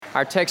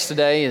Our text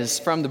today is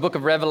from the book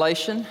of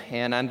Revelation,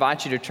 and I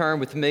invite you to turn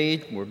with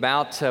me. We're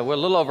a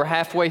little over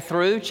halfway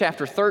through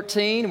chapter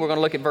 13. We're going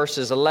to look at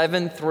verses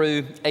 11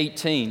 through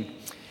 18.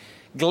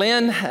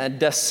 Glenn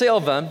Da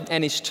Silva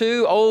and his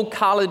two old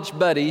college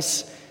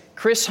buddies,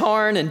 Chris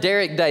Harn and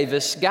Derek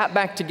Davis, got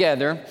back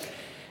together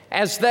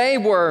as they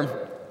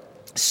were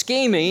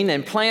scheming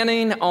and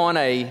planning on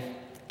a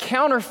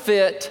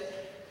counterfeit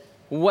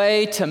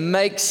way to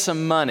make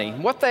some money.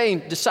 What they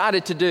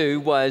decided to do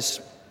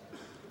was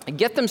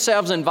get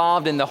themselves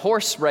involved in the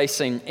horse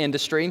racing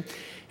industry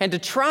and to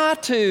try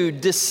to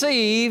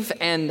deceive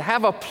and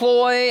have a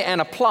ploy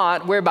and a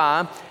plot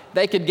whereby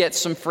they could get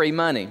some free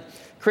money.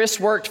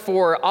 Chris worked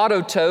for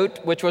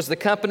Autotote, which was the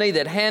company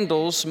that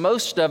handles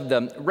most of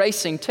the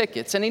racing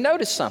tickets, and he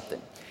noticed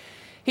something.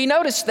 He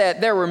noticed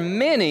that there were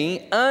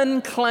many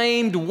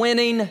unclaimed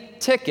winning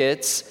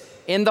tickets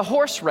in the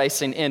horse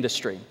racing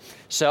industry.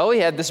 So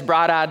he had this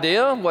bright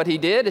idea. What he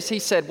did is he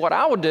said, what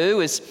I will do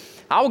is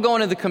I will go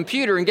into the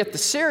computer and get the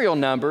serial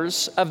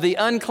numbers of the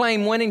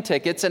unclaimed winning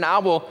tickets, and I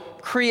will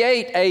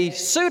create a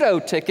pseudo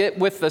ticket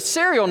with the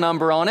serial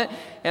number on it,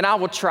 and I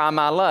will try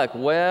my luck.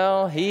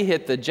 Well, he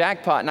hit the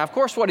jackpot. Now, of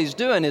course, what he's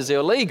doing is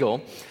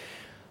illegal,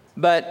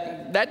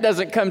 but that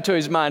doesn't come to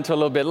his mind until a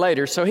little bit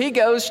later. So he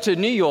goes to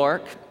New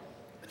York,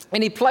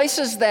 and he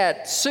places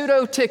that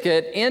pseudo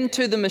ticket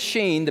into the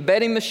machine, the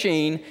betting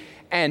machine,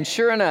 and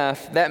sure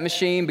enough, that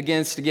machine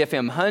begins to give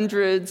him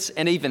hundreds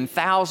and even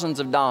thousands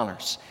of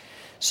dollars.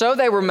 So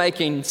they were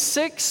making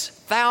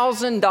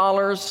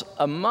 $6,000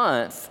 a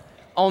month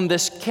on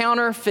this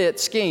counterfeit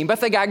scheme,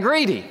 but they got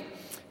greedy.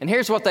 And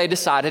here's what they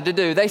decided to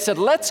do. They said,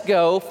 let's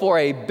go for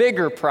a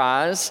bigger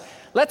prize.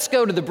 Let's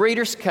go to the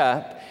Breeders'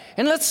 Cup,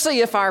 and let's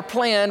see if our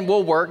plan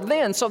will work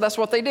then. So that's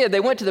what they did. They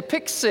went to the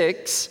Pick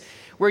Six,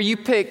 where you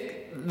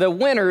pick the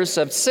winners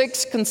of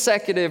 6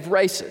 consecutive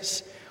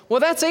races. Well,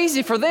 that's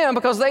easy for them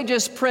because they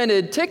just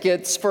printed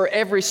tickets for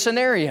every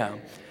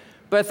scenario.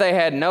 But they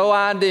had no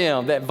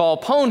idea that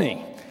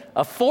Volpone,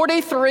 a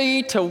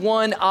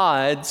 43-1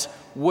 odds,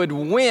 would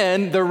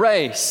win the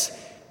race.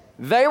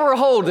 They were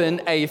holding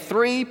a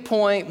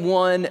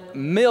 $3.1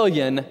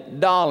 million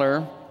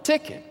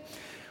ticket.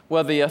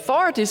 Well, the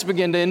authorities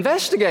began to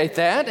investigate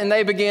that, and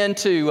they began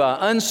to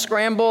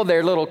unscramble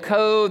their little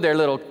code, their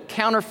little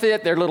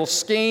counterfeit, their little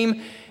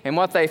scheme. And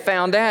what they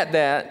found out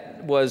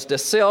that was Da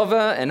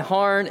Silva and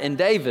Harn and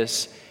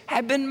Davis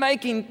had been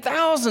making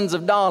thousands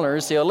of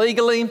dollars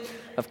illegally.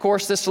 Of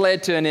course, this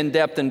led to an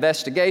in-depth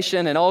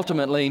investigation and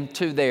ultimately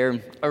to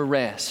their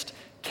arrest.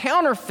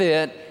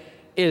 Counterfeit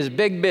is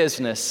big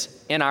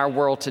business in our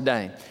world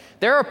today.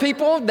 There are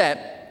people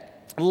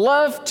that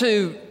love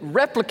to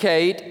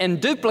replicate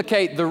and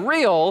duplicate the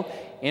real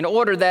in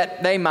order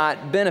that they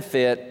might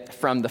benefit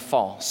from the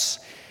false.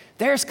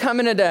 There's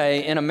coming a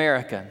day in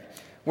America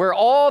where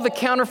all the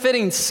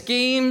counterfeiting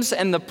schemes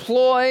and the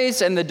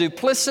ploys and the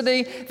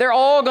duplicity, they're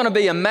all going to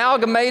be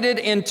amalgamated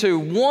into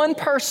one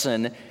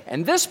person,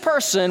 and this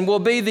person will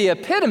be the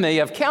epitome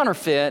of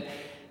counterfeit,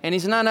 and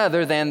he's none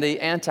other than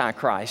the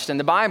Antichrist. And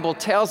the Bible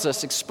tells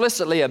us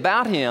explicitly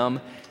about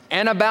him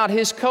and about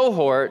his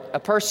cohort, a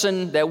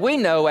person that we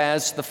know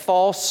as the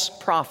false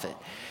prophet.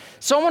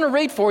 So I want to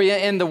read for you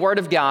in the Word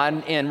of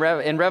God in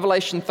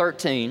Revelation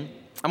 13.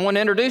 I want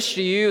to introduce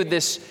to you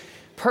this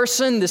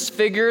person, this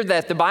figure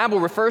that the Bible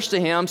refers to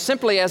him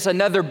simply as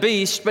another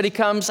beast, but he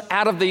comes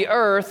out of the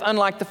earth,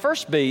 unlike the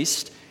first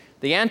beast,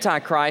 the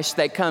Antichrist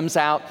that comes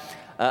out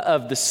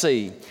of the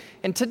sea.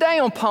 And today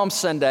on Palm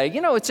Sunday,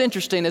 it's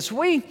interesting, as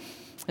we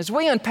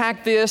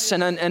unpack this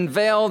and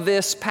unveil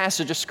this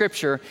passage of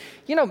Scripture,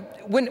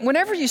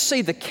 whenever you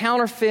see the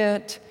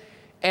counterfeit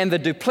and the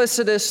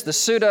duplicitous, the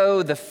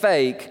pseudo, the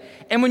fake,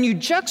 and when you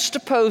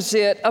juxtapose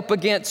it up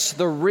against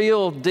the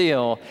real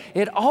deal,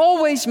 it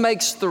always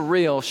makes the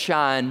real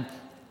shine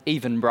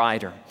even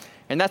brighter.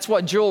 And that's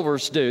what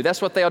jewelers do.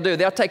 That's what they'll do.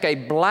 They'll take a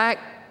black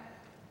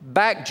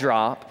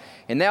backdrop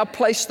and they'll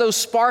place those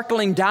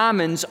sparkling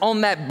diamonds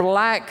on that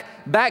black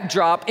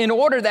backdrop in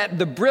order that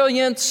the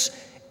brilliance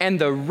and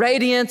the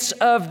radiance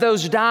of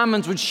those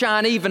diamonds would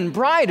shine even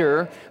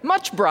brighter,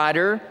 much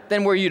brighter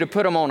than were you to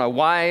put them on a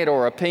white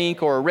or a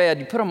pink or a red.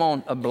 You put them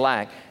on a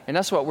black. And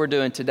that's what we're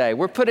doing today.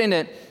 We're putting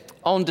it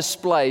on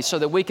display so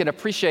that we can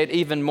appreciate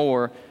even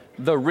more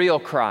the real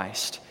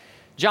Christ.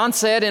 John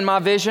said, in my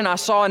vision, I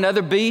saw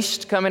another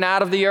beast coming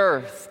out of the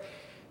earth.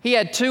 He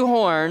had 2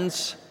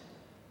 horns.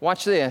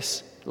 Watch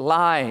this.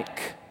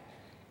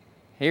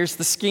 Here's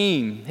the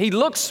scheme. He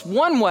looks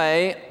one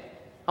way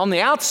on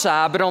the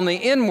outside, but on the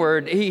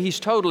inward,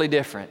 he's totally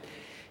different.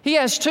 He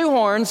has 2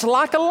 horns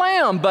like a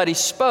lamb, but he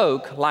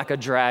spoke like a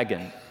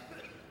dragon.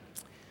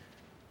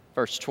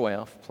 Verse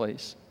 12,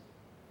 please.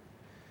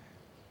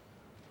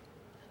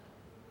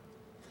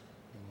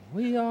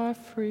 We are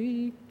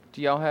free.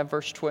 Do y'all have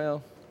verse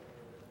 12?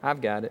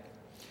 I've got it.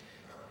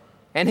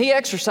 And he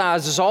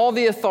exercises all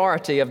the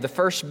authority of the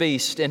first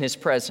beast in his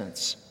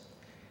presence,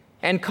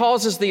 and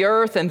causes the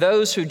earth and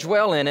those who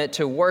dwell in it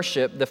to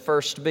worship the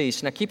first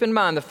beast. Now keep in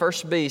mind, the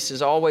first beast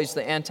is always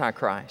the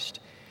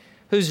Antichrist,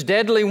 whose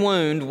deadly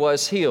wound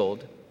was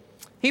healed.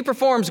 He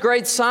performs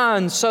great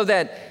signs so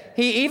that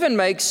he even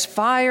makes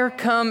fire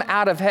come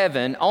out of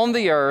heaven on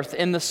the earth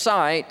in the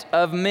sight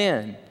of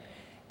men.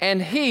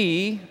 And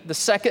he, the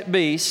second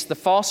beast, the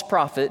false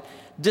prophet,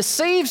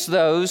 deceives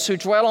those who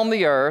dwell on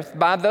the earth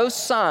by those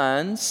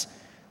signs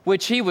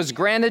which he was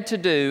granted to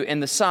do in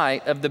the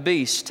sight of the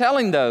beast,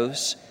 telling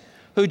those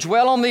who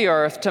dwell on the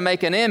earth to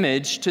make an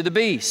image to the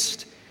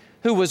beast,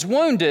 who was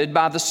wounded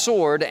by the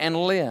sword and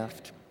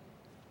lived.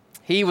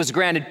 He was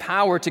granted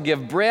power to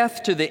give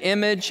breath to the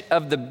image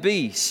of the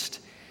beast,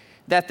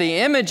 that the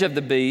image of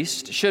the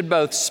beast should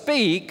both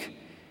speak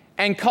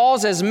and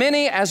cause as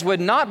many as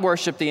would not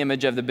worship the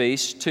image of the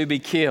beast to be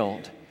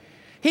killed.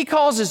 He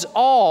causes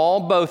all,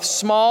 both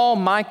small,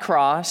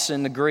 mikros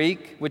in the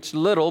Greek, which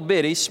little,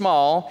 bitty,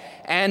 small,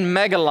 and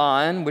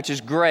megalon, which is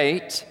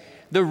great,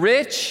 the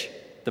rich,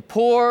 the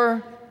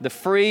poor, the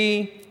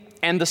free,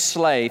 and the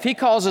slave. He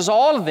causes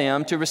all of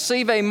them to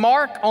receive a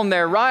mark on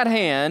their right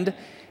hand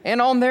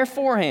and on their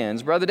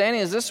forehands. Brother Danny,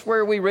 is this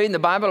where we read in the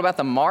Bible about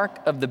the mark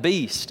of the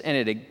beast?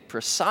 And it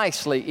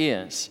precisely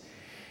is.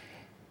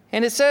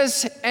 And it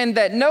says, and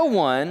that no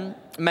one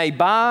may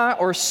buy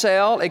or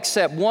sell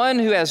except one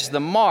who has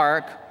the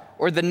mark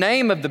or the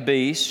name of the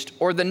beast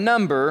or the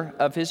number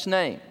of his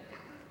name.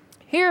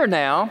 Here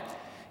now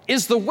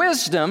is the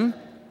wisdom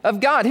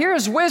of God. Here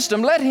is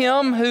wisdom. Let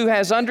him who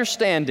has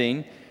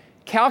understanding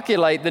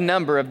calculate the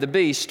number of the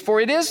beast, for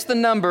it is the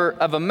number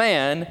of a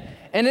man,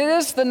 and it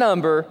is the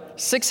number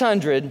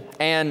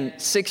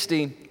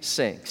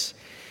 666.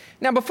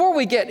 Now, before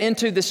we get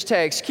into this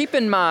text, keep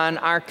in mind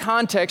our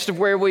context of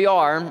where we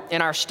are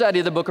in our study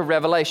of the book of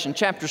Revelation.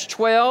 Chapters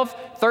 12,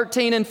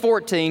 13, and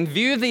 14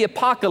 view the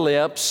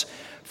apocalypse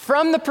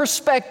from the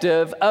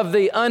perspective of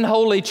the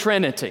unholy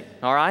Trinity,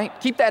 all right?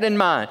 Keep that in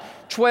mind.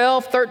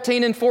 12,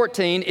 13, and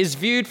 14 is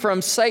viewed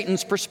from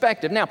Satan's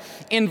perspective. Now,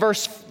 in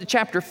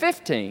chapter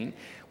 15,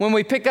 when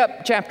we pick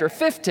up chapter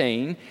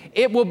 15,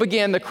 it will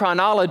begin the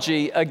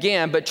chronology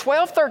again. But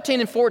 12, 13,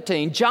 and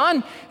 14,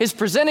 John is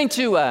presenting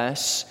to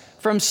us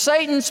from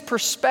Satan's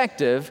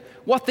perspective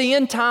what the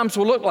end times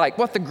will look like,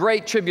 what the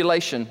great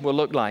tribulation will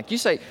look like. You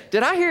say,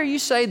 did I hear you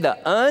say the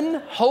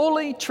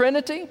unholy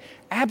Trinity?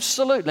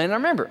 Absolutely. And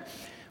remember,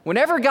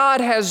 whenever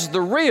God has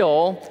the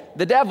real,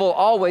 the devil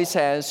always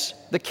has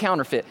the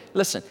counterfeit.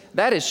 Listen,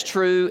 that is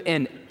true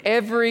in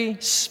every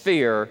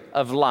sphere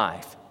of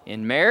life.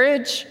 In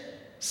marriage,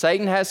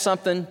 Satan has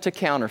something to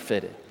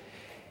counterfeit it.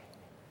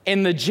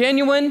 In the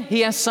genuine,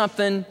 he has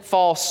something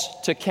false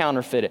to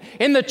counterfeit it.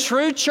 In the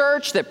true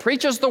church that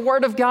preaches the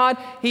Word of God,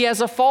 he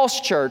has a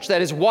false church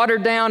that is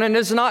watered down and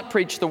does not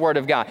preach the Word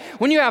of God.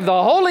 When you have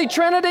the Holy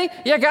Trinity,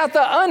 you got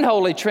the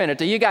unholy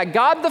Trinity. You got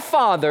God the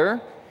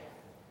Father.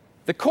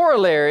 The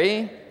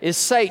corollary is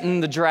Satan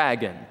the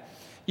dragon.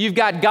 You've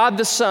got God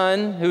the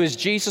Son, who is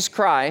Jesus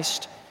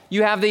Christ.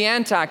 You have the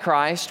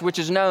Antichrist, which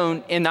is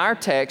known in our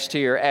text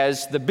here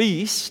as the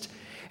beast.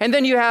 And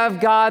then you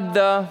have God,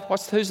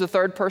 who's the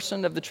third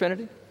person of the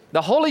Trinity?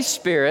 The Holy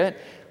Spirit.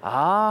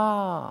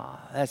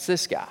 That's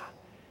this guy.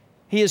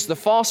 He is the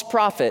false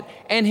prophet,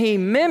 and he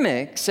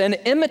mimics and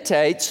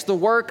imitates the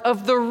work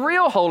of the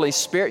real Holy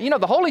Spirit. You know,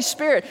 the Holy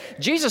Spirit,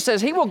 Jesus says,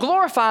 he will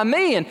glorify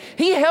me, and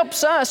he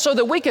helps us so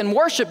that we can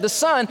worship the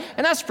Son,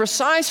 and that's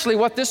precisely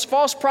what this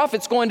false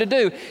prophet's going to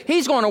do.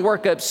 He's going to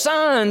work up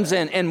signs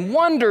and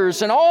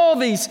wonders and all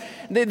these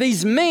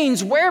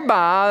means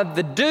whereby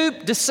the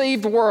duped,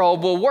 deceived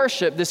world will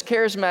worship this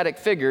charismatic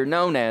figure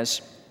known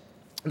as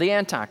the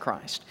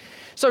Antichrist.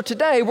 So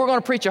today, we're going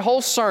to preach a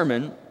whole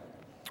sermon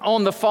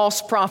on the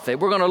false prophet.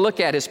 We're going to look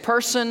at his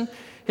person,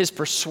 his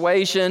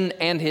persuasion,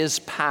 and his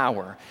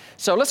power.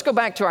 So let's go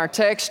back to our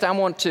text. I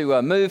want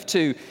to move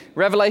to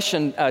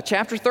Revelation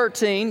chapter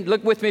 13.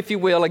 Look with me, if you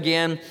will,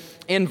 again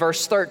in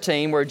verse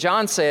 13, where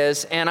John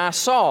says, and I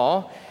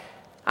saw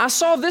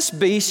this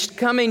beast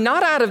coming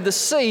not out of the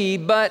sea,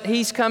 but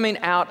he's coming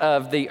out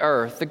of the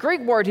earth. The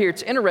Greek word here,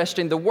 it's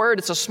interesting. The word,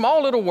 it's a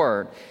small little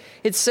word.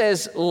 It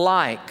says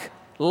like.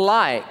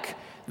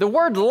 The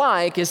word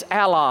like is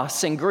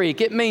allos in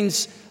Greek. It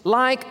means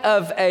like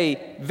of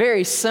a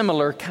very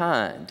similar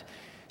kind.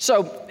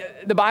 So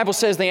the Bible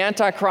says the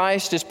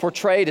Antichrist is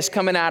portrayed as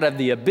coming out of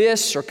the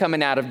abyss or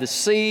coming out of the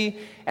sea,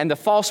 and the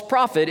false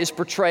prophet is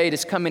portrayed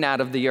as coming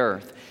out of the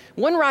earth.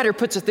 One writer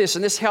puts it this,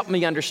 and this helped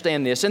me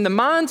understand this. In the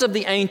minds of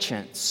the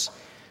ancients,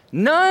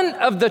 none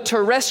of the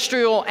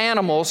terrestrial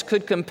animals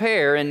could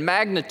compare in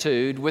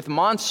magnitude with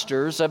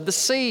monsters of the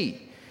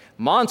sea,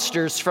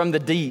 monsters from the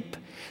deep.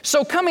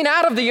 So coming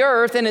out of the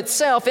earth in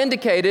itself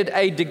indicated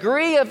a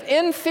degree of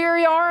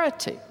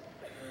inferiority.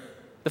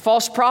 The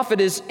false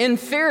prophet is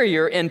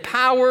inferior in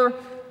power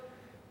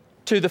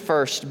to the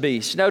first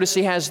beast. Notice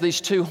he has these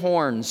two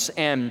horns,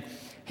 and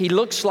he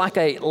looks like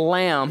a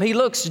lamb. He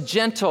looks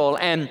gentle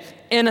and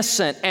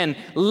innocent and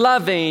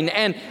loving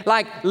and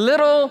like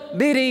little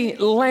bitty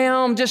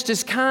lamb, just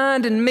as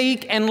kind and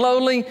meek and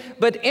lowly,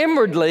 but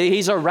inwardly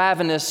he's a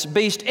ravenous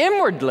beast.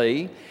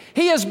 Inwardly,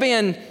 he has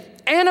been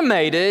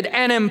animated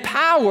and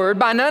empowered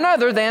by none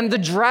other than the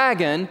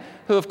dragon,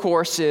 who of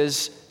course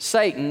is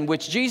Satan,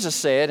 which Jesus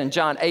said in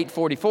John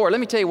 8:44. Let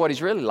me tell you what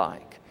he's really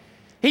like.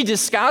 He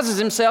disguises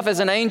himself as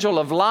an angel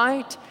of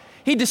light.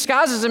 He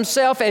disguises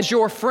himself as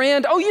your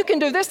friend. Oh, you can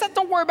do this.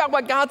 Don't worry about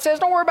what God says.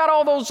 Don't worry about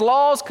all those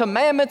laws,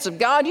 commandments of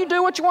God. You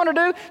do what you want to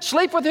do.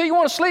 Sleep with who you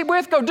want to sleep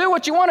with. Go do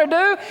what you want to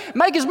do.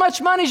 Make as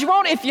much money as you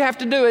want. If you have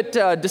to do it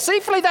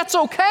deceitfully, that's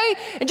okay.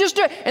 And just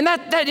do it.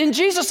 And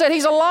Jesus said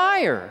he's a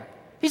liar.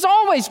 He's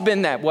always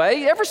been that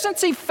way. Ever since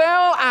he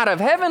fell out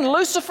of heaven,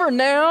 Lucifer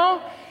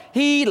now,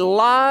 he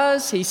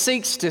lies. He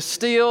seeks to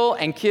steal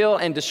and kill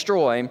and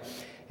destroy.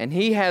 And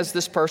he has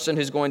this person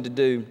who's going to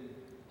do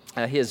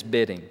his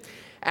bidding.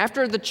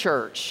 After the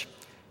church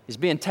is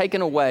being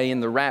taken away in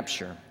the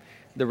rapture,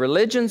 the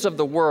religions of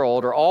the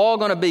world are all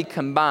going to be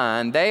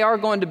combined. They are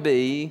going to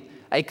be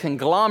a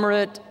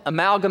conglomerate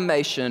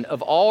amalgamation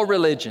of all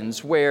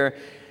religions where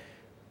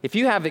if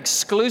you have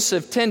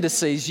exclusive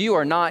tendencies, you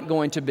are not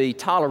going to be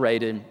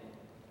tolerated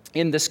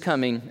in this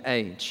coming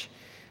age.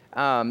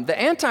 The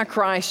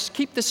Antichrist,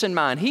 keep this in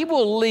mind, he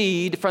will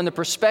lead from the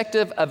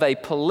perspective of a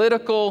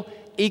political,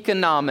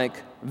 economic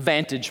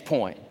vantage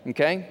point,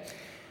 okay?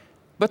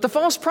 But the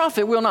false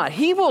prophet will not.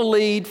 He will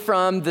lead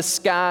from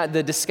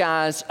the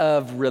disguise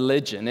of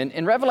religion. And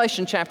in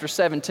Revelation chapter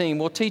 17,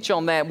 we'll teach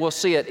on that. We'll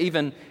see it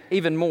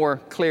even more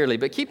clearly.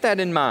 But keep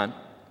that in mind.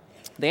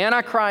 The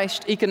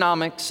Antichrist,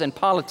 economics and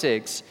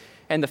politics,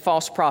 and the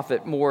false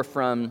prophet more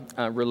from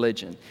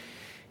religion.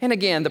 And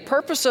again, the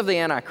purpose of the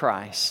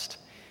Antichrist,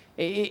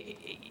 the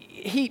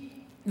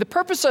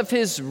purpose of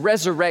his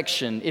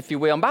resurrection, if you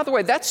will, and by the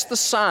way, that's the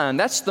sign,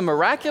 that's the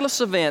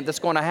miraculous event that's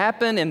going to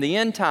happen in the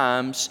end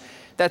times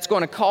that's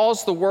going to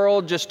cause the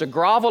world just to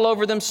grovel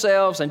over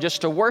themselves and just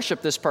to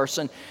worship this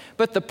person.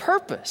 But the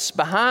purpose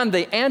behind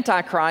the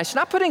Antichrist, and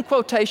I put in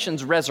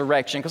quotations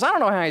resurrection, because I don't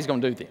know how he's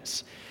going to do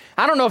this.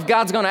 I don't know if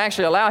God's going to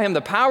actually allow him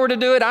the power to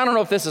do it. I don't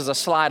know if this is a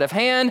sleight of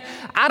hand.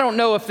 I don't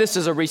know if this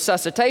is a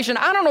resuscitation.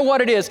 I don't know what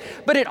it is.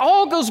 But it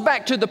all goes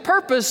back to the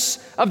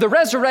purpose of the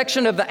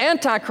resurrection of the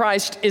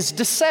Antichrist is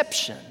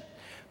deception.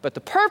 But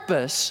the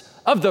purpose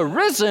of the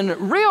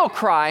risen, real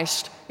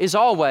Christ is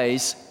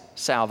always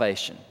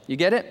salvation. You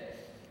get it?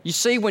 You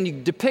see, when you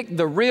depict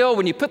the real,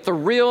 when you put the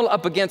real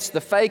up against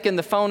the fake and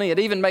the phony, it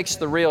even makes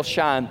the real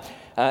shine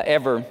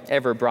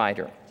ever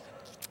brighter.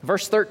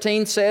 Verse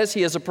 13 says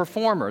he is a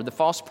performer, the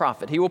false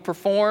prophet. He will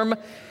perform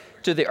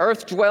to the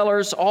earth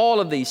dwellers all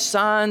of these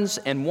signs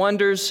and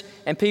wonders,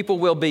 and people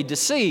will be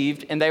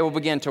deceived, and they will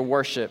begin to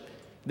worship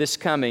this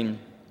coming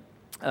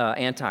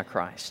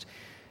Antichrist.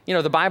 You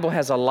know, the Bible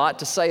has a lot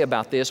to say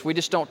about this. We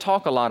just don't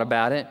talk a lot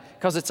about it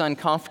because it's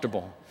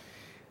uncomfortable.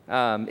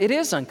 It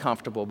is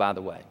uncomfortable, by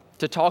the way,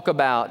 to talk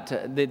about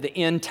the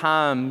end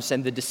times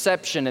and the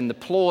deception and the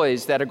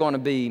ploys that are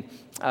going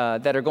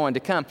to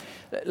come.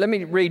 Let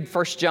me read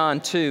 1 John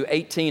 2,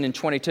 18 and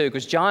 22,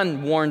 because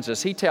John warns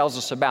us. He tells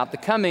us about the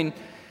coming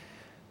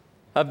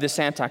of this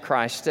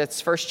Antichrist.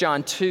 That's 1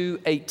 John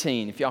 2,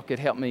 18. If y'all could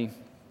help me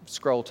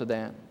scroll to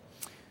that.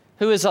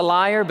 Who is a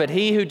liar but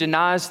he who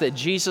denies that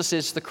Jesus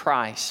is the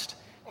Christ?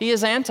 He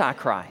is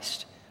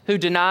Antichrist, who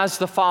denies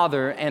the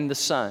Father and the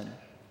Son.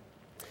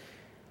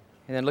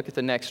 And then look at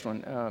the next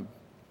one.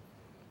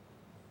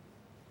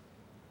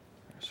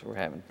 So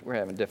we're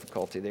having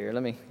difficulty there.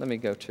 Let me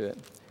go to it.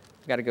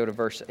 I've got to go to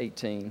verse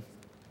 18.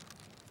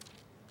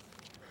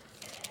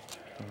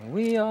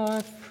 We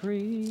are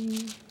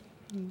free.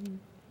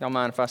 Don't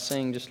mind if I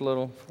sing just a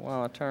little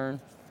while I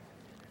turn?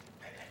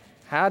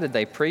 How did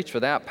they preach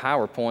without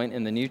PowerPoint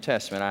in the New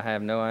Testament? I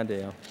have no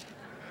idea.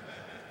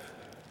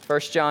 1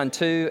 John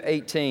 2,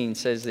 18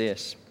 says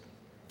this.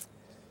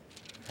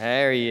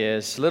 There he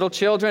is. Little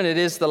children, it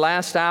is the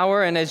last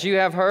hour, and as you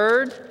have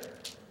heard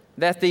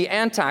that the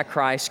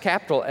Antichrist,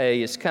 capital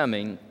A, is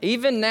coming,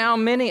 even now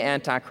many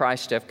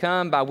Antichrists have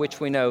come, by which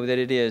we know that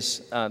it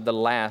is the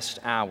last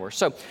hour.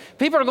 So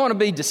people are going to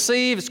be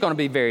deceived. It's going to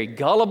be very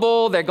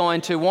gullible. They're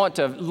going to want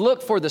to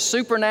look for the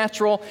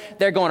supernatural.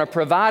 They're going to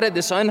provide it.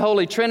 This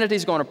unholy trinity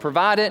is going to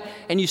provide it.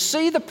 And you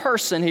see the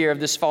person here of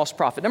this false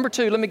prophet. Number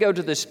two, let me go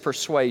to this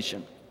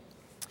persuasion.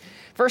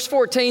 Verse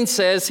 14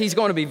 says he's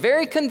going to be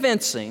very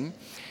convincing,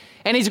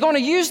 and he's going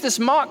to use this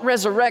mock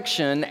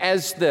resurrection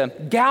as the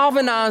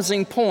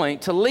galvanizing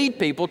point to lead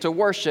people to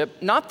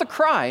worship not the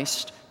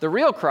Christ, the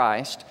real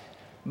Christ,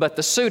 but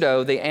the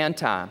pseudo, the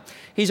anti.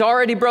 He's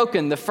already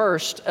broken the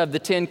first of the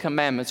 10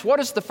 commandments.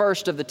 What is the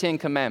first of the 10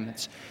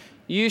 commandments?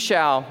 You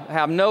shall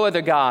have no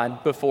other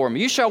God before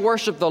me. You shall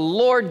worship the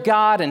Lord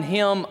God and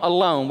Him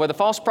alone, where the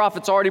false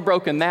prophet's already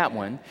broken that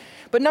one.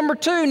 But number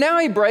two, now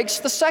he breaks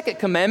the second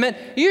commandment.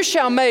 You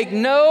shall make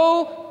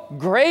no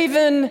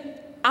graven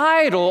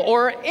idol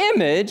or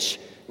image.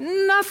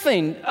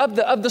 Nothing of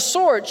the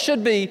sort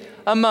should be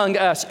among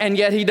us. And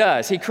yet he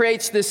does. He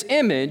creates this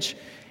image,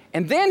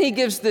 and then he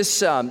gives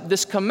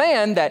this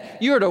command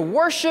that you're to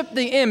worship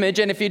the image,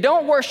 and if you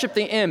don't worship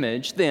the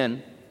image,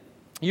 then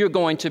you're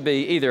going to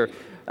be either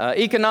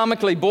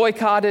economically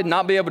boycotted,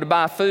 not be able to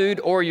buy food,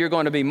 or you're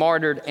going to be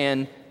martyred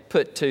and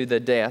put to the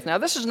death. Now,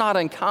 this is not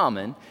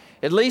uncommon,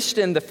 at least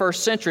in the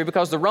first century,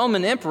 because the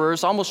Roman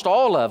emperors, almost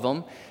all of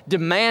them,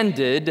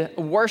 demanded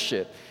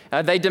worship.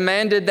 They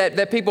demanded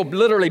that people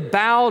literally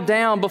bow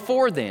down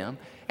before them.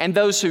 And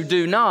those who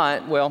do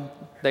not, well,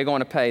 they're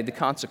going to pay the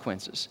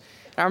consequences.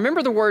 Now,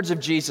 remember the words of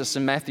Jesus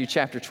in Matthew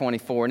chapter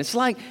 24. And it's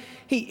like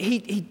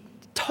he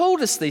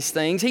told us these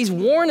things. He's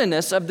warning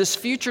us of this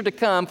future to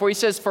come, for he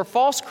says, for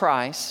false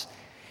Christs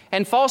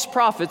and false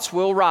prophets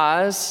will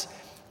rise.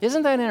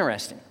 Isn't that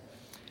interesting?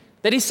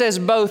 That he says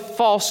both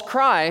false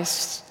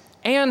Christs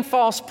and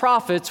false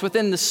prophets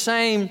within the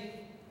same,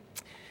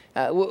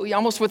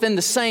 almost within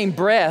the same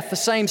breath, the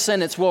same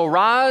sentence, will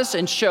rise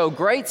and show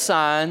great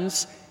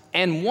signs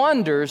and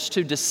wonders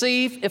to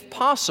deceive, if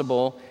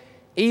possible,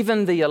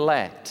 even the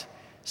elect.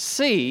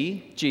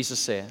 See, Jesus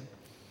said,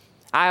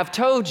 I have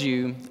told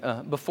you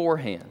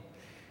beforehand.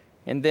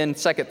 And then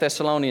 2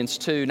 Thessalonians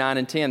 2, 9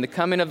 and 10, the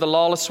coming of the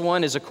lawless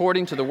one is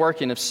according to the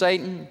working of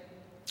Satan,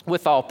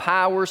 with all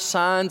powers,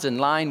 signs,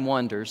 and lying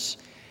wonders,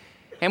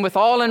 and with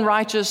all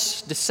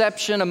unrighteous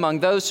deception among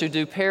those who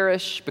do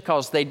perish,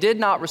 because they did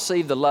not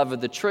receive the love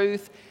of the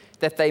truth,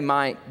 that they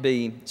might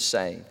be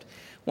saved.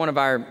 One of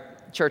our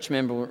church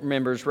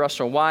members,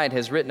 Russell White,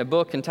 has written a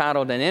book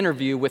entitled An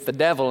Interview with the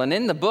Devil. And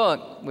in the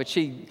book, which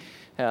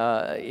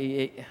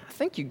I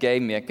think you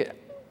gave me,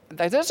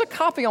 there's a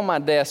copy on my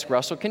desk,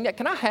 Russell.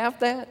 Can I have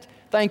that?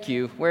 Thank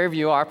you, wherever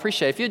you are. I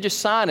appreciate it. If you just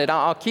sign it,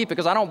 I'll keep it,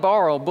 because I don't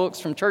borrow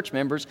books from church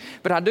members,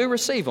 but I do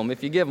receive them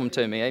if you give them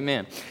to me.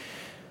 Amen.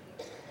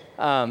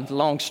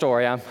 Long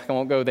story. I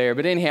won't go there.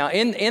 But anyhow,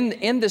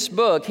 in this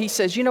book, he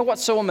says, you know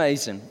what's so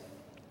amazing?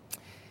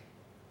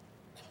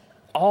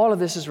 All of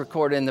this is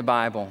recorded in the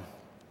Bible,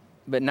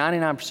 but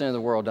 99% of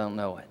the world don't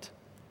know it.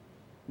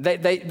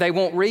 They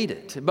won't read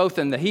it, both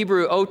in the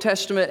Hebrew Old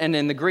Testament and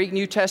in the Greek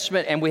New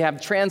Testament, and we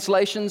have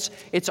translations.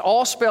 It's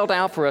all spelled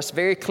out for us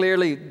very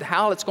clearly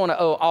how it's going to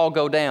all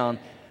go down,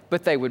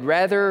 but they would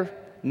rather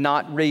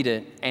not read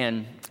it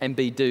and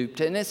be duped.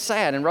 And it's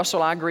sad, and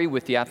Russell, I agree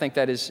with you. I think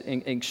that is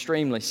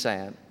extremely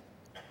sad.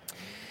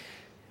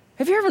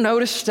 Have you ever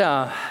noticed,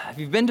 have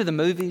you been to the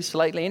movies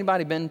lately?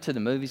 Anybody been to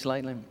the movies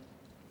lately?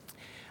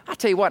 I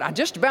tell you what,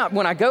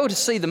 when I go to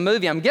see the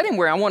movie, I'm getting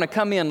where I want to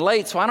come in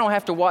late so I don't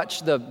have to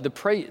watch the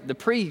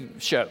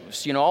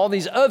pre-shows, all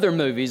these other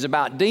movies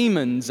about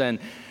demons. And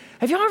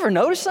have y'all ever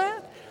noticed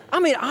that? I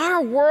mean,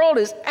 our world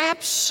is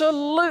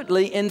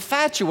absolutely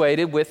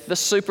infatuated with the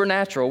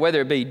supernatural,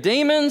 whether it be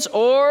demons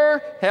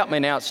or, help me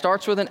now, it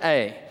starts with an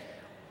A.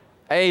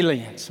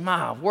 Aliens.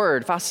 My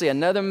word, if I see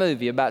another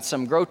movie about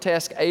some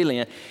grotesque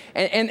alien.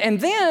 And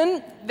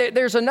then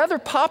there's another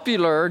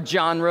popular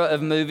genre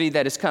of movie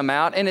that has come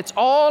out, and it's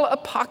all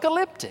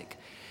apocalyptic.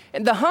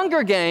 And The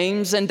Hunger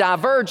Games and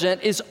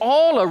Divergent is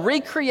all a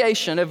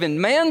recreation of, in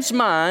man's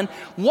mind,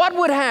 what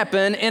would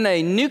happen in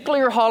a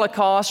nuclear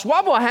holocaust,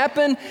 what will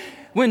happen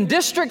when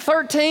District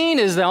 13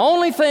 is the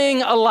only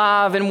thing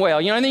alive and well.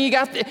 And then you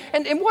got,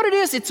 and what it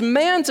is, it's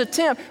man's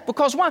attempt.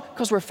 Because why?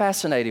 Because we're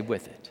fascinated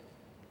with it.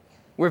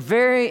 We're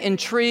very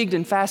intrigued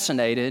and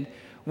fascinated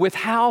with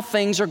how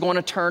things are going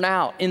to turn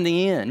out in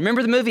the end.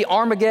 Remember the movie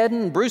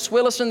Armageddon? Bruce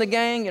Willis and the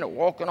gang,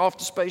 walking off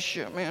the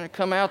spaceship, man, they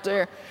come out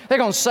there. They're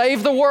going to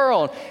save the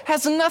world.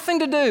 Has nothing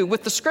to do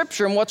with the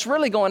scripture and what's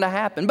really going to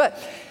happen. But,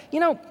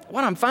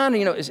 what I'm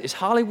finding, is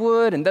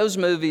Hollywood and those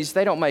movies,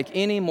 they don't make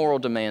any moral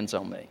demands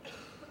on me.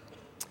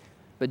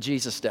 But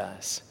Jesus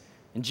does.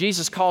 And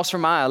Jesus calls for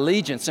my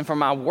allegiance and for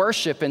my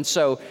worship. And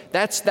so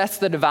that's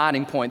the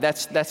dividing point.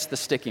 That's the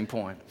sticking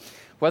point.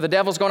 Well, the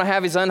devil's going to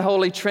have his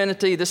unholy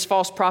trinity. This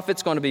false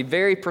prophet's going to be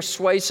very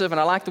persuasive.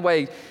 And I like the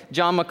way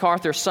John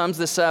MacArthur sums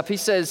this up. He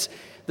says,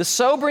 the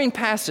sobering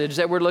passage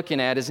that we're looking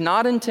at is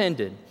not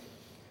intended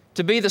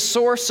to be the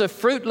source of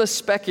fruitless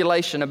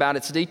speculation about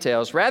its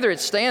details. Rather, it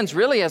stands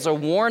really as a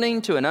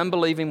warning to an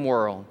unbelieving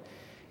world.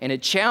 And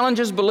it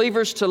challenges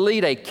believers to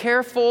lead a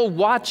careful,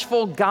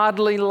 watchful,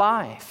 godly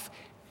life.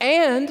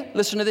 And,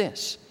 listen to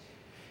this.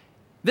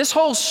 This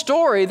whole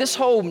story, this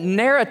whole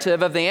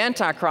narrative of the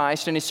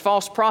Antichrist and his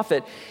false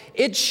prophet,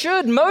 it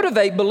should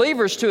motivate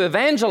believers to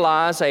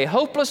evangelize a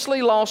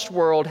hopelessly lost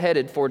world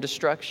headed for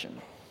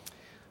destruction.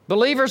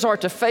 Believers are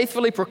to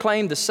faithfully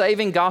proclaim the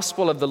saving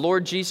gospel of the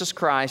Lord Jesus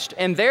Christ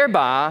and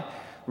thereby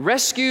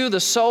rescue the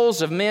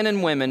souls of men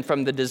and women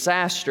from the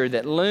disaster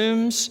that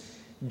looms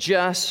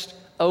just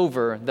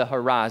over the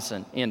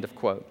horizon. End of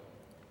quote.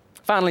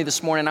 Finally,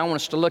 this morning, I want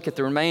us to look at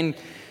the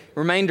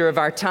remainder of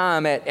our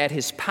time at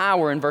his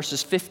power in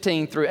verses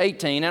 15 through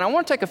 18. And I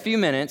want to take a few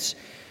minutes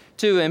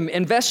to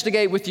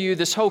investigate with you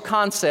this whole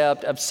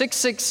concept of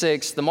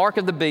 666, the mark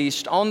of the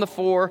beast, on the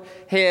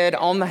forehead,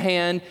 on the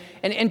hand,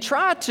 and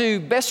try to,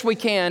 best we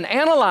can,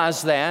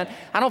 analyze that.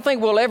 I don't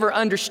think we'll ever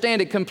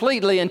understand it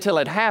completely until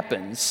it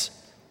happens.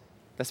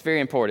 That's very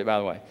important, by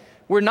the way.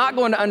 We're not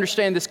going to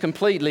understand this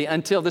completely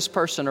until this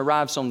person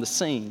arrives on the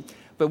scene.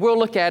 But we'll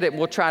look at it,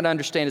 we'll try to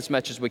understand as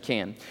much as we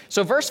can.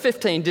 So verse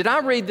 15, did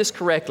I read this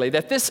correctly?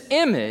 That this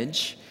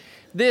image,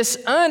 this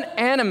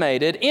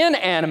inanimated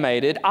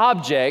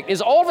object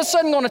is all of a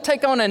sudden going to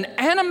take on an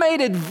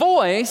animated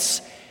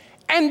voice,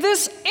 and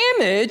this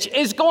image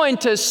is going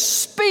to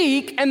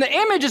speak, and the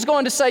image is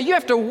going to say, you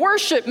have to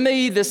worship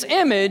me, this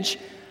image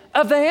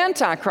of the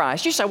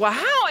Antichrist. You say, well,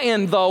 how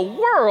in the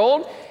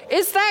world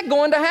is that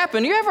going to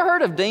happen? You ever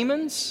heard of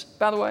demons,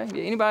 by the way?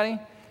 Anybody?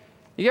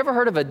 You ever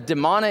heard of a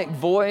demonic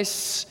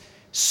voice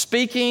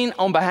speaking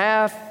on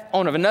behalf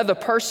of another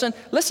person?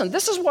 Listen,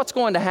 this is what's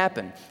going to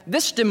happen.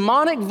 This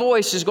demonic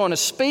voice is going to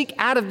speak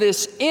out of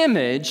this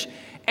image,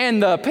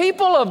 and the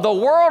people of the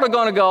world are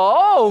going to go,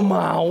 oh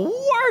my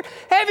word,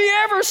 have you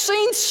ever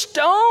seen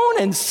stone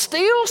and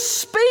steel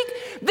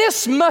speak?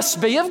 This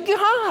must be of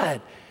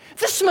God.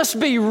 This must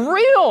be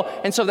real.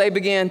 And so they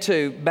began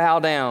to bow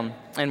down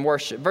and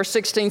worship. Verse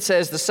 16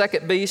 says, the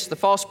second beast, the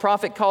false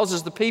prophet,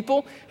 causes the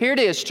people, here it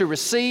is, to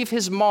receive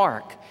his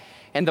mark.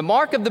 And the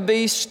mark of the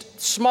beast,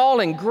 small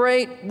and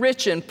great,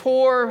 rich and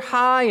poor,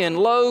 high and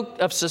low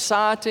of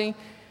society,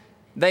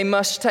 they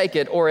must take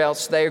it or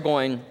else they're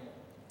going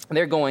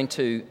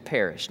to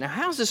perish. Now,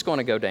 how's this going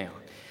to go down?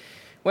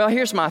 Well,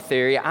 here's my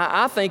theory.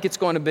 I think it's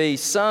going to be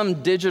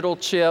some digital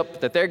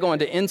chip that they're going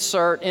to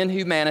insert in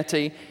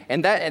humanity,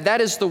 and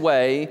that is the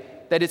way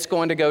that it's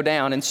going to go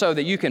down. And so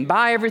that you can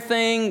buy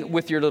everything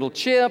with your little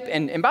chip.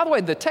 And by the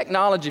way, the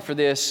technology for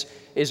this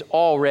is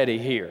already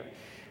here.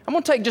 I'm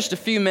going to take just a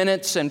few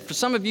minutes, and for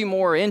some of you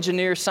more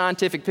engineers,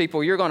 scientific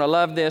people, you're going to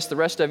love this. The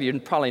rest of you are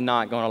probably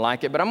not going to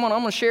like it, but I'm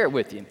going to share it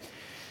with you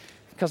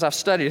because I've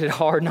studied it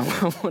hard, and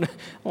I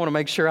want to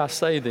make sure I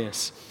say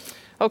this.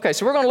 Okay,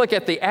 so we're going to look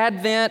at the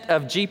advent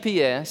of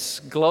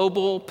GPS,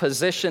 global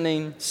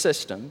positioning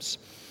systems,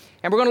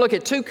 and we're going to look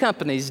at two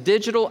companies,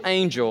 Digital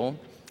Angel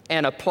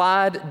and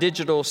Applied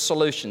Digital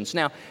Solutions.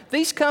 Now,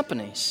 these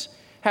companies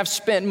have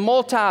spent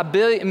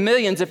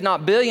millions, if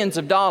not billions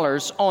of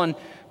dollars on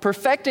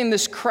perfecting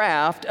this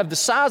craft of the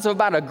size of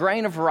about a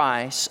grain of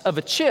rice of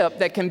a chip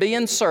that can be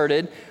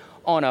inserted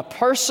on a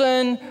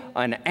person,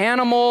 an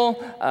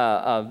animal,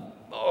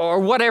 or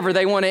whatever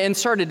they want to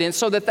insert it in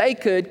so that they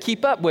could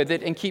keep up with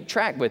it and keep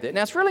track with it.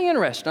 Now, it's really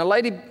interesting. A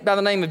lady by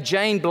the name of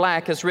Jane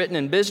Black has written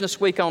in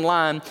Business Week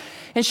Online,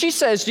 and she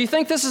says, do you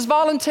think this is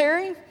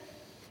voluntary?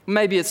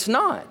 Maybe it's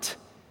not.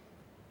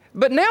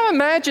 But now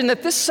imagine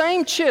that this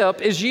same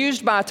chip is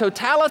used by a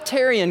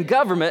totalitarian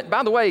government.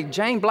 By the way,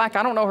 Jane Black,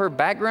 I don't know her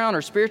background,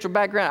 her spiritual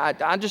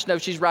background. I just know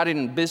she's writing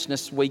in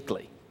Business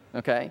Weekly,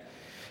 okay?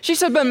 She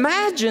said, but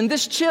imagine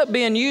this chip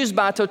being used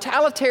by a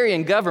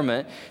totalitarian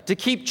government to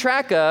keep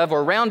track of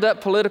or round up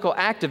political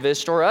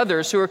activists or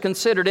others who are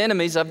considered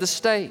enemies of the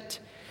state.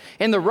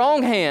 In the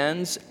wrong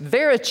hands,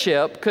 their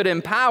chip could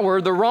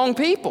empower the wrong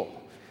people.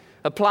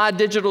 Applied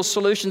Digital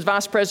Solutions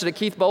Vice President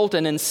Keith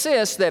Bolton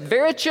insists that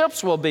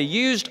Verichips will be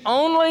used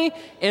only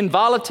in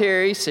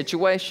voluntary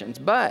situations.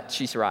 But,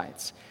 she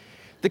writes,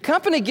 the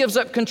company gives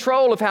up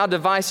control of how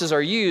devices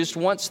are used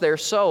once they're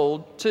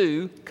sold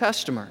to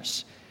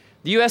customers.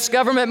 The U.S.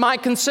 government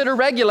might consider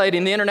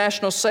regulating the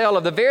international sale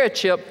of the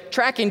Verichip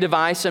tracking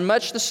device in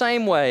much the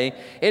same way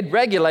it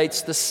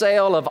regulates the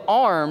sale of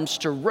arms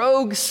to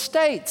rogue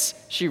states,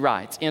 she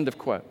writes, end of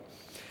quote.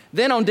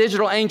 Then on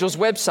Digital Angel's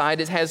website,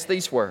 it has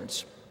these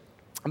words.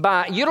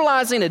 By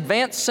utilizing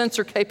advanced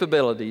sensor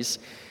capabilities,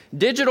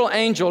 Digital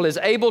Angel is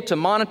able to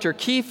monitor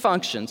key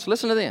functions,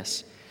 listen to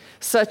this,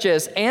 such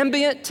as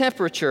ambient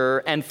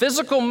temperature and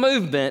physical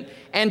movement,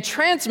 and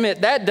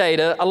transmit that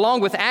data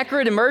along with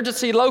accurate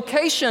emergency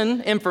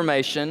location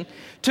information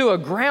to a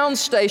ground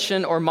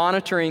station or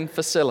monitoring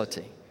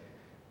facility.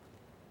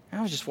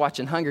 I was just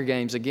watching Hunger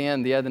Games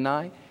again the other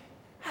night.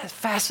 That's a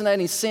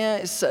fascinating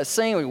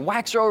scene. We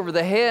whacks her over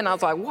the head, and I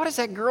was like, what is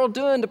that girl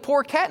doing to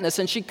poor Katniss?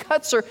 And she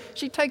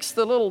takes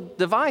the little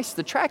device,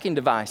 the tracking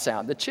device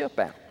out, the chip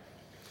out.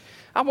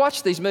 I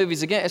watch these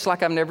movies again. It's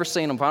like I've never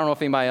seen them. I don't know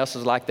if anybody else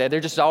is like that. They're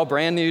just all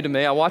brand new to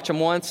me. I watch them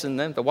once, and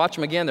then to watch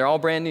them again, they're all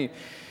brand new.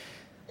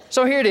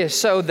 So here it is.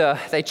 So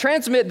they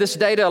transmit this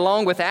data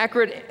along with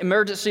accurate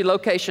emergency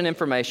location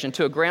information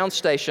to a ground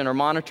station or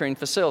monitoring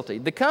facility.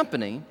 The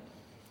company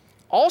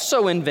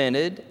also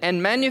invented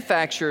and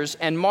manufactures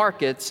and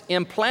markets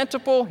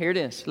implantable, here it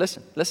is,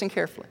 listen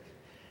carefully,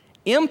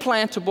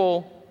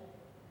 implantable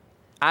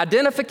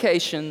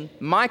identification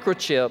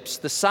microchips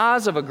the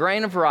size of a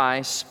grain of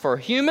rice for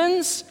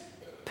humans,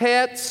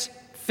 pets,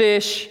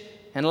 fish,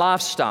 and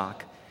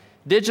livestock.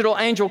 Digital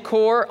Angel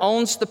Corp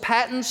owns the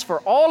patents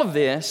for all of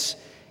this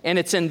and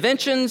its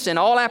inventions in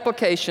all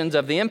applications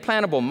of the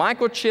implantable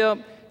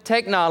microchip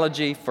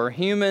technology for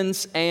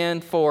humans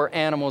and for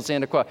animals,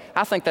 end of quote.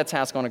 I think that's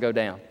how it's going to go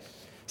down.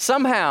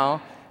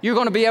 Somehow, you're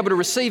going to be able to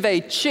receive a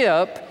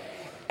chip,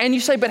 and you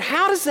say, but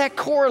how does that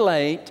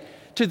correlate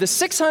to the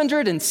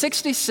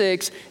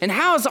 666, and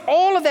how is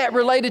all of that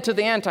related to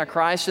the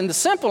Antichrist? And the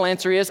simple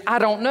answer is, I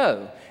don't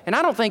know. And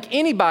I don't think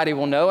anybody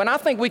will know. And I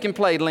think we can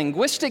play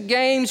linguistic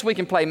games, we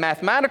can play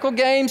mathematical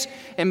games,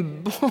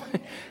 and boy,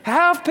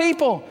 have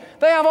people.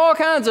 They have all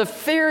kinds of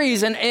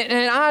theories and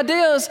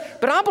ideas,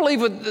 but I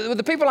believe with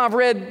the people I've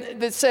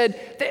read that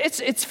said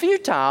it's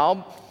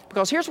futile,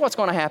 because here's what's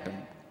going to happen.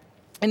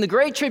 In the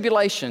Great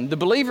Tribulation, the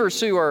believers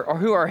who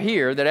are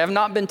here that have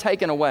not been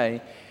taken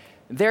away,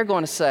 they're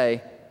going to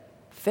say,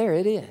 there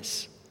it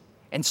is.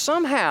 And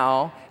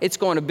somehow it's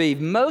going to be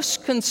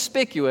most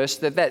conspicuous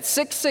that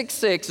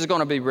 666 is going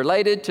to be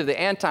related to the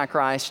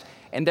Antichrist,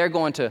 and they're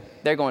going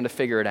to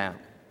figure it out.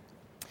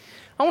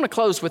 I want to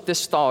close with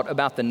this thought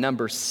about the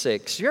number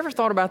 6. You ever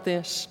thought about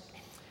this?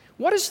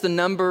 What is the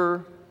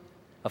number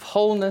of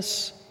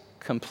wholeness,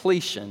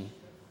 completion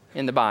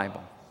in the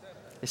Bible?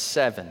 It's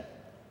 7.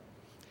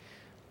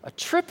 A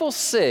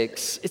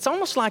 666, it's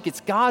almost like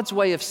it's God's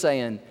way of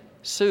saying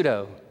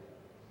pseudo,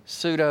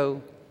 pseudo,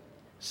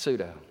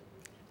 pseudo.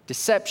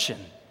 Deception,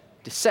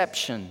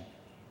 deception,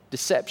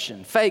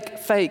 deception. Fake,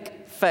 fake,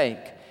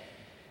 fake.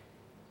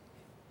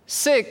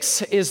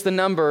 6 is the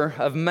number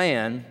of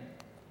man,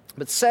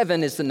 but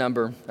 7 is the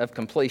number of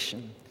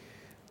completion.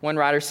 One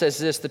writer says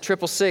this: the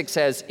 666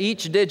 has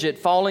each digit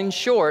falling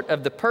short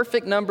of the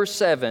perfect number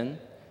 7.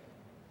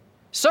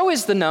 So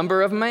is the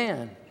number of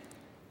man.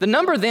 The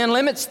number then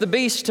limits the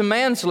beast to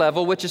man's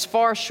level, which is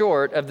far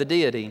short of the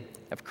deity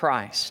of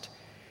Christ.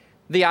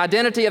 The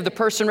identity of the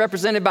person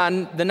represented by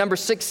the number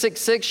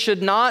 666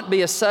 should not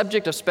be a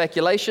subject of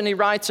speculation, he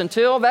writes,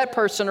 until that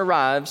person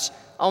arrives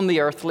on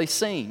the earthly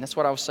scene. That's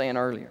what I was saying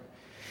earlier.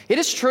 It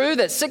is true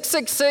that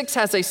 666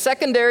 has a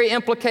secondary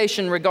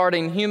implication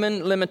regarding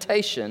human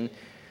limitation,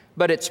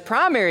 but its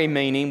primary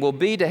meaning will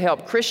be to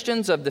help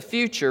Christians of the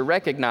future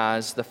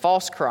recognize the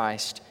false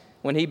Christ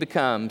when he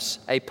becomes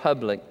a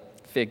public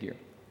figure.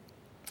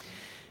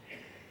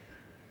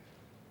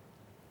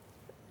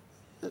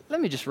 Let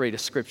me just read a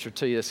scripture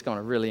to you that's going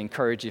to really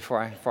encourage you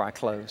before I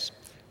close.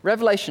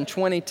 Revelation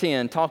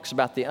 20:10 talks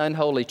about the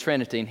unholy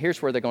trinity, and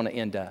here's where they're going to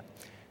end up.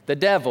 The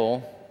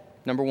devil,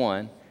 number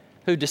 1,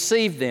 who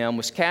deceived them,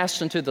 was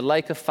cast into the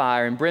lake of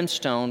fire and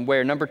brimstone,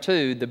 where, number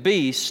 2, the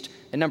beast,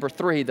 and number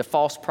 3, the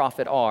false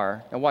prophet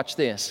are. Now watch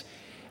this.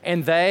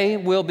 And they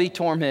will be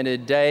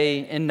tormented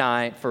day and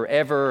night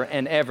forever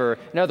and ever.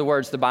 In other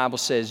words, the Bible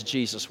says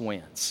Jesus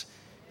wins.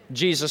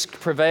 Jesus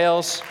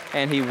prevails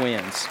and he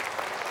wins.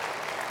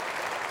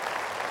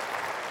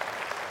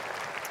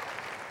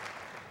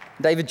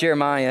 David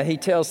Jeremiah, he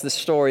tells this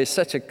story. It's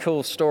such a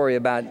cool story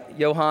about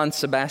Johann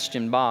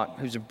Sebastian Bach,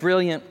 who's a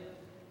brilliant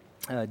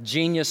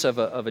genius of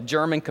a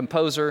German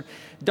composer.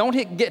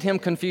 Don't get him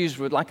confused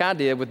with, like I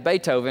did, with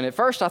Beethoven. At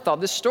first I thought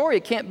this story,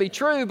 it can't be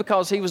true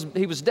because he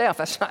was deaf.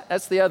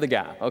 That's the other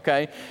guy,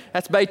 okay?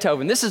 That's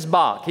Beethoven. This is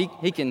Bach.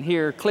 He can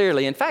hear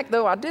clearly. In fact,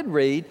 though, I did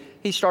read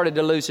he started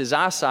to lose his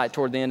eyesight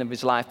toward the end of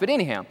his life. But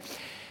anyhow,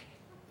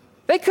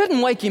 they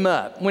couldn't wake him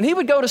up. When he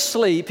would go to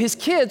sleep, his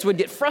kids would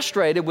get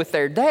frustrated with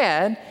their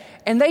dad,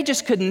 and they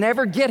just could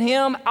never get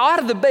him out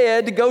of the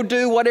bed to go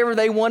do whatever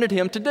they wanted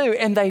him to do.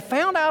 And they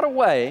found out a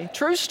way,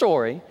 true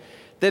story,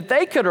 that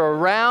they could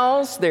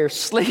arouse their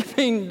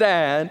sleeping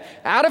dad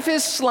out of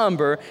his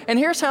slumber. And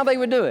here's how they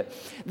would do it.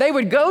 They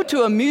would go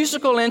to a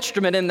musical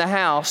instrument in the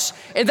house,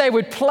 and they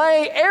would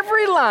play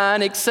every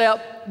line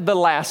except the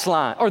last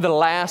line or the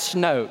last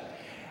note.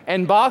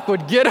 And Bach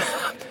would get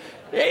up.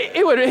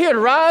 He would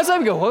rise up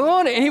and go,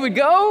 what? And he would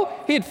go,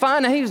 he'd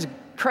find out he was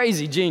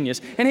crazy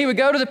genius. And he would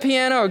go to the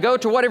piano or go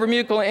to whatever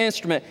musical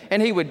instrument,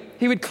 and he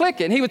would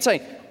click it, and he would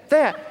say,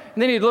 that.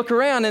 And then he'd look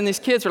around, and these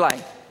kids were like,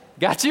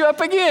 got you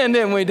up again,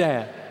 didn't we,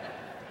 Dad?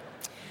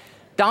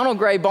 Donald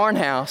Gray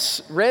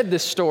Barnhouse read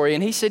this story,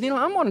 and he said,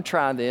 I'm going to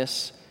try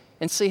this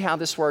and see how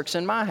this works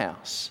in my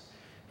house.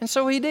 And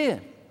so he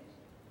did.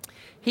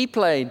 He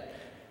played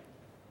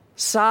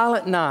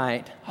Silent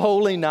Night,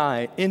 Holy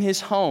Night in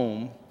his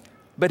home,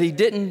 but he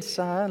didn't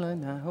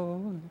Silent Night,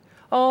 Holy.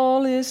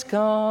 All is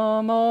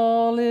calm,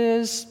 all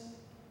is...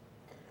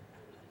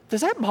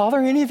 Does that bother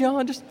any of y'all?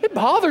 It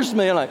bothers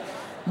me. Like,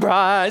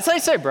 bride.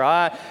 Say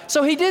bride.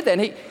 So he did that.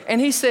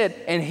 And he said,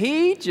 and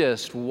he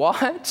just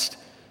watched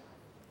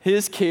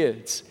his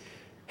kids.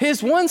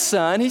 His one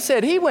son, he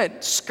said, he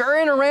went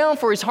scurrying around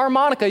for his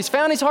harmonica. He's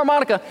found his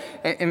harmonica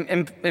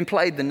and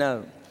played the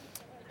note.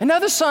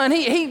 Another son,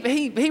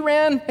 he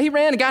ran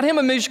and got him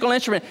a musical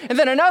instrument. And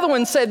then another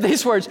one said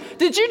these words,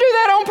 did you do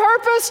that on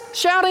purpose?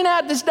 Shouting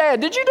at his dad,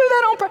 did you do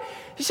that on purpose?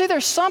 You see,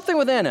 there's something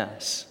within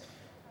us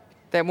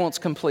that wants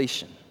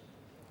completion,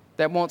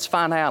 that wants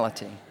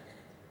finality.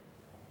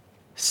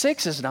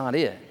 6 is not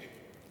it.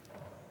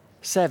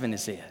 7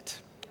 is it.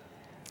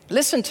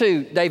 Listen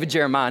to David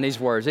Jeremiah and these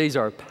words. These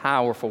are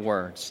powerful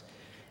words.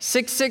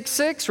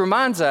 666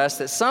 reminds us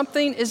that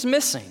something is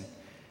missing.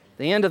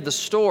 The end of the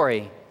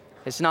story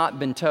has not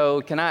been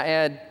told. Can I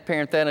add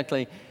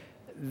parenthetically,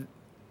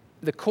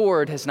 the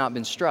chord has not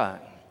been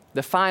struck.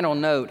 The final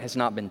note has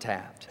not been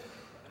tapped.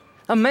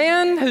 A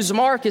man whose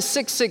mark is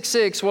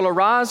 666 will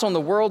arise on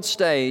the world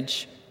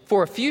stage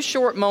for a few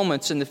short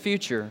moments in the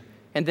future,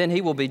 and then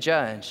he will be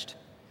judged.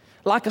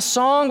 Like a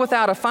song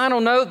without a final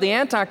note, the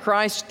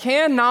Antichrist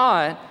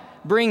cannot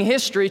bring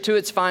history to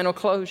its final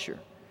closure.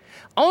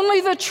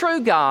 Only the true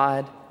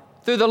God,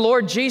 through the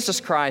Lord Jesus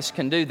Christ,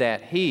 can do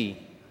that.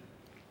 He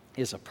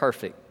is a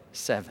perfect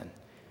 7,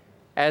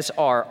 as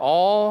are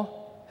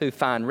all who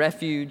find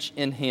refuge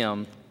in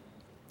him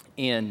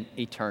in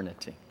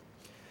eternity.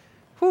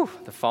 Whew,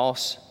 the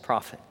false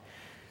prophet.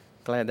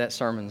 Glad that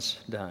sermon's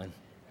done.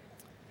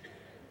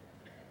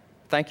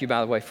 Thank you, by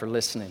the way, for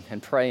listening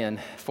and praying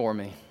for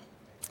me.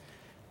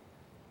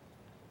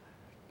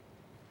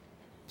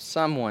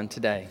 Someone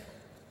today,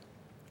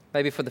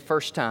 maybe for the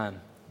first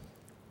time,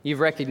 You've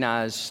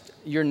recognized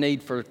your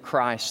need for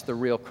Christ, the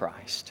real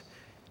Christ.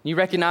 You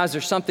recognize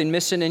there's something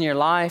missing in your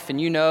life, and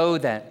you know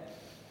that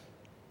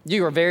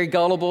you are very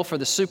gullible for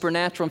the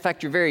supernatural. In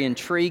fact, you're very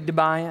intrigued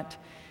by it.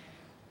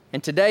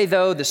 And today,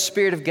 though, the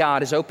Spirit of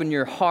God has opened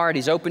your heart,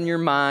 He's opened your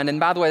mind. And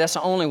by the way, that's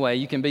the only way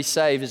you can be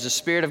saved, is the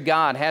Spirit of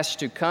God has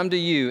to come to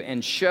you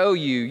and show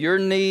you your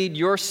need,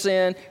 your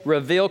sin,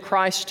 reveal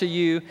Christ to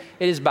you.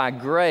 It is by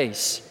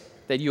grace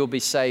that you will be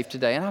saved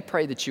today. And I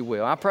pray that you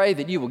will. I pray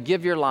that you will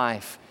give your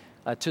life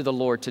to the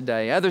Lord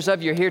today. Others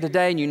of you are here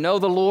today and you know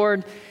the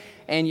Lord,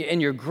 and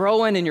you're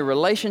growing in your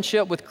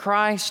relationship with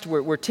Christ.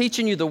 We're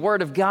teaching you the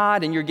Word of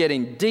God, and you're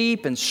getting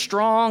deep and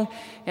strong,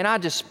 and I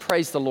just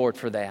praise the Lord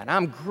for that.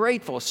 I'm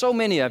grateful. So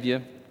many of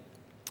you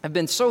have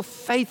been so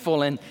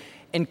faithful in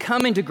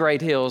coming to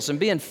Great Hills and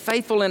being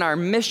faithful in our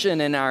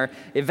mission and our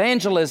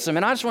evangelism,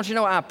 and I just want you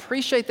to know I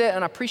appreciate that,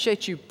 and I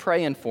appreciate you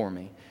praying for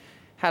me.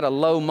 Had a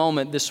low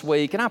moment this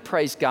week, and I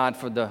praise God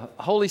for the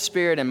Holy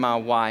Spirit and my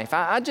wife.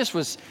 I just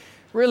was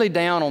really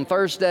down on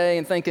Thursday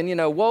and thinking,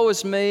 woe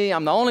is me.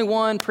 I'm the only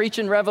one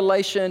preaching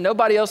Revelation.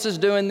 Nobody else is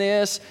doing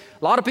this.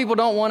 A lot of people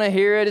don't want to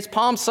hear it. It's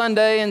Palm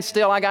Sunday and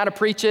still I got to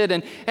preach it.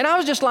 And I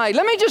was just like,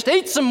 let me just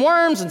eat some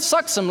worms and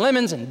suck some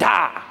lemons and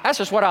die. That's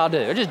just what I'll do.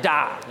 I'll just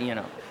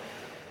die,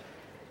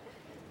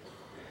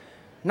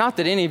 Not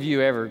that any of you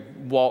ever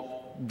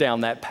walk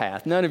down that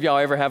path. None of y'all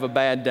ever have a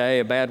bad day,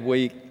 a bad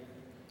week.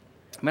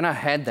 I mean, I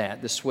had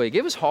that this week.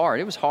 It was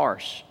hard. It was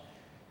harsh.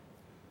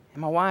 And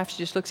my wife, she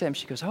just looks at me,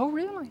 she goes, oh,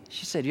 really?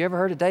 She said, you ever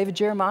heard of David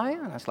Jeremiah?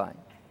 And I was like,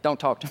 don't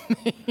talk to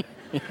me.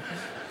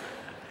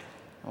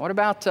 What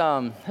about,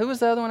 who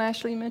was the other one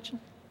Ashley mentioned?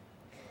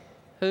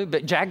 Who?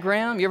 But Jack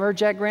Graham. You ever heard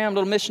Jack Graham,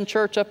 little mission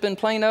church up in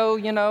Plano,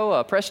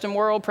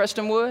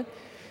 Prestonwood?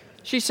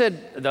 She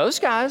said, those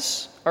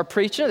guys are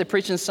preaching. They're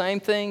preaching the same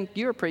thing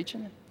you're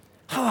preaching.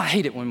 Oh, I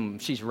hate it when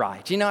she's right.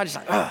 I just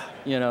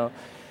like,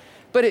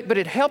 But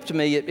it helped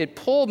me. It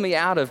pulled me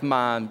out of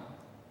my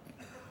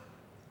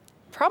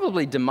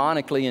probably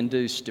demonically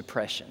induced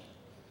depression,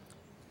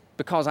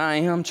 because I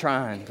am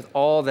trying with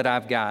all that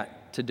I've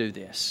got to do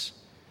this,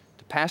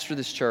 to pastor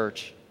this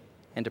church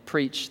and to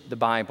preach the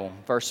Bible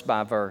verse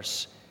by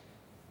verse.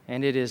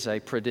 And it is a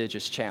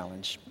prodigious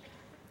challenge.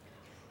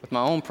 With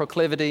my own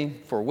proclivity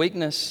for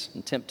weakness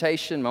and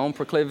temptation, my own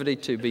proclivity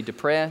to be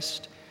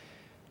depressed,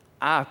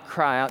 I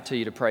cry out to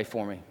you to pray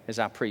for me as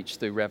I preach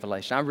through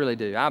Revelation. I really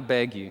do. I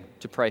beg you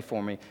to pray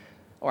for me,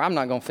 or I'm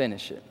not going to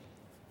finish it.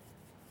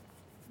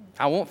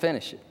 I won't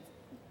finish it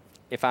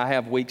if I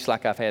have weeks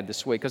like I've had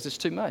this week, because it's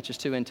too much. It's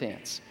too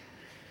intense.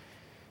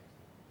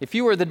 If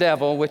you were the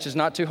devil, which is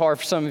not too hard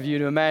for some of you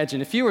to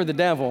imagine, if you were the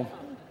devil,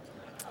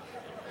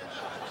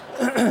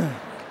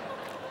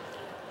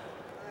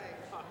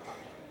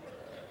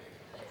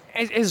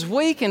 as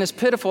weak and as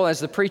pitiful as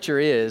the preacher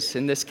is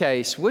in this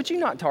case, would you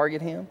not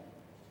target him?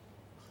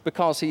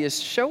 Because he is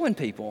showing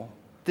people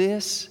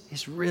this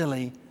is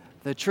really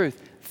the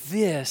truth.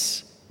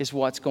 This is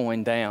what's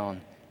going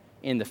down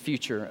in the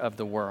future of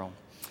the world.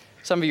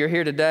 Some of you are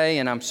here today,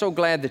 and I'm so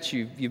glad that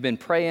you've been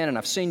praying, and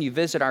I've seen you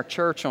visit our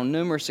church on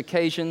numerous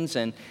occasions,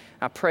 and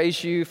I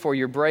praise you for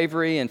your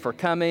bravery and for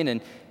coming,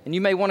 and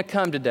you may want to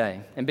come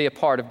today and be a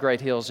part of Great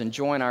Hills and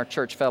join our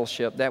church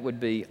fellowship. That would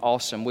be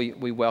awesome.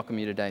 We welcome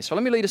you today. So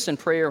let me lead us in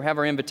prayer, have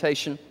our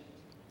invitation.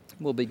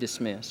 We'll be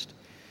dismissed.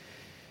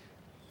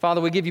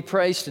 Father, we give you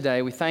praise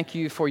today. We thank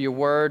you for your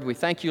word. We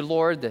thank you,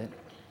 Lord, that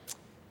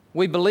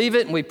we believe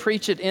it and we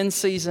preach it in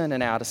season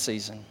and out of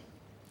season.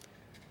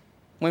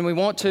 When we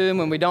want to, and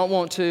when we don't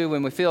want to,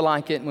 when we feel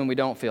like it, and when we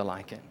don't feel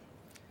like it.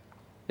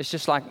 It's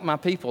just like my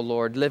people,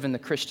 Lord, living the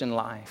Christian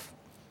life.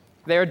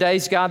 There are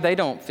days, God, they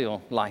don't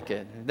feel like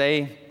it.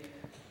 They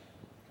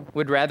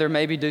would rather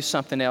maybe do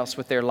something else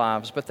with their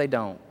lives, but they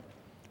don't,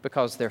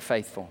 because they're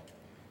faithful.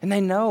 And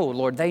they know,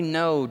 Lord, they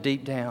know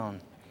deep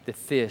down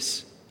that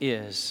this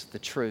is the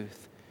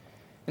truth.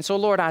 And so,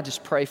 Lord, I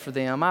just pray for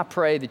them. I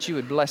pray that you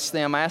would bless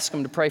them. I ask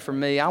them to pray for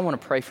me. I want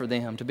to pray for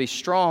them to be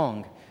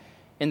strong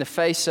in the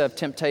face of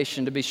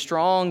temptation, to be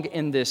strong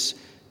in this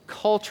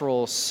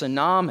cultural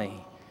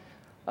tsunami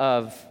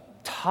of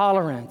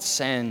tolerance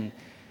and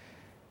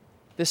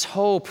this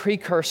whole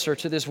precursor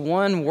to this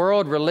one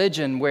world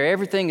religion where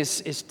everything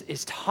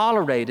is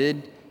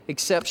tolerated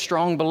except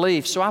strong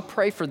belief. So I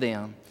pray for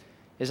them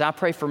as I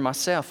pray for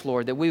myself,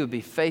 Lord, that we would be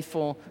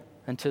faithful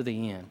until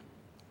the end.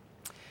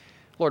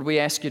 Lord, we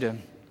ask you to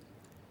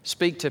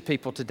speak to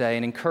people today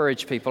and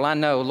encourage people. I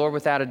know, Lord,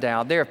 without a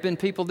doubt, there have been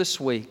people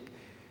this week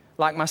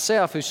like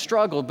myself who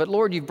struggled, but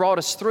Lord, you've brought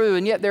us through,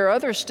 and yet there are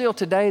others still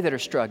today that are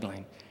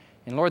struggling.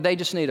 And Lord, they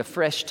just need a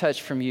fresh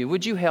touch from you.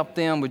 Would you help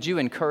them? Would you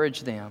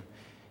encourage them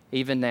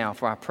even now?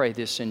 For I pray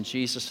this in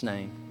Jesus'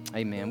 name.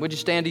 Amen. Would you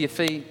stand to your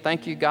feet?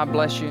 Thank you. God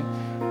bless you.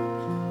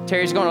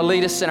 Terry's going to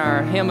lead us in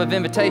our hymn of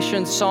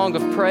invitation, song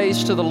of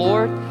praise to the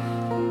Lord.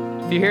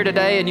 If you're here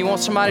today and you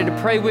want somebody to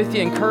pray with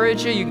you,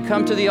 encourage you, you can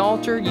come to the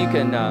altar. You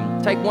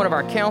can take one of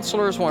our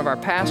counselors, one of our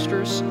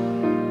pastors,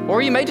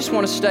 or you may just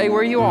want to stay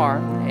where you are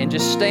and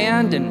just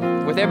stand,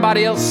 and with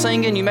everybody else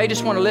singing, you may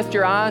just want to lift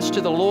your eyes to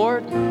the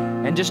Lord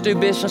and and just do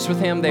business with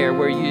Him there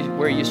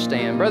where you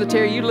stand. Brother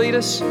Terry, you lead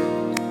us.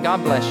 God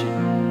bless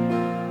you.